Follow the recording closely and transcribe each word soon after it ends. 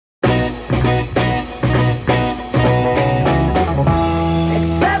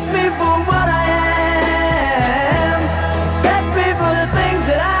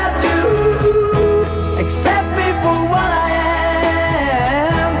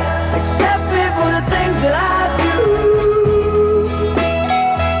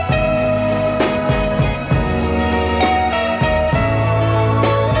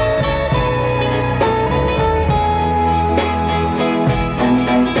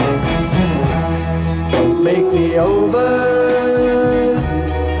make me over.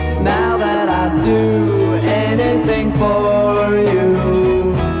 Now that I'd do anything for you.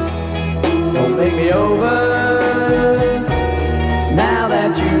 Don't make me over. Now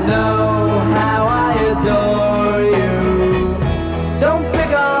that you know how I adore you. Don't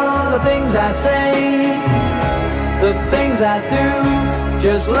pick on the things I say, the things I do.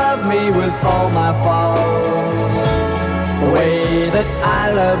 Just love me with all my faults, the way that I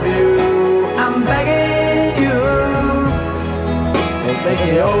love you. I'm begging you, don't make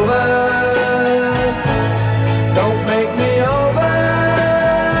me over. Don't make me over.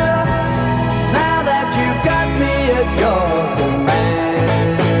 Now that you've got me at your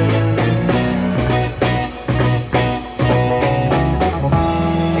command.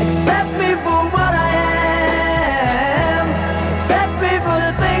 Accept me for what I am. Accept me for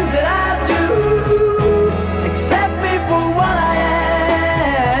the things that I do. Accept me for what I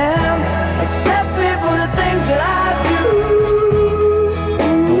am. Accept me for the things that I do.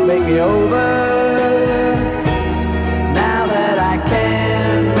 Don't make me over. Now that I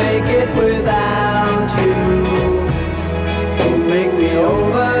can't make it without you. Don't make me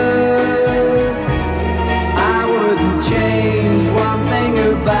over. I wouldn't change one thing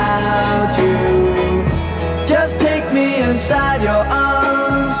about you. Just take me inside your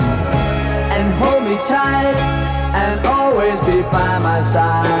arms and hold me tight and always be by my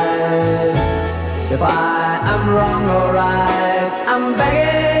side. If I am wrong or right, I'm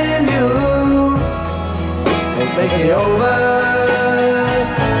begging you, don't make me over.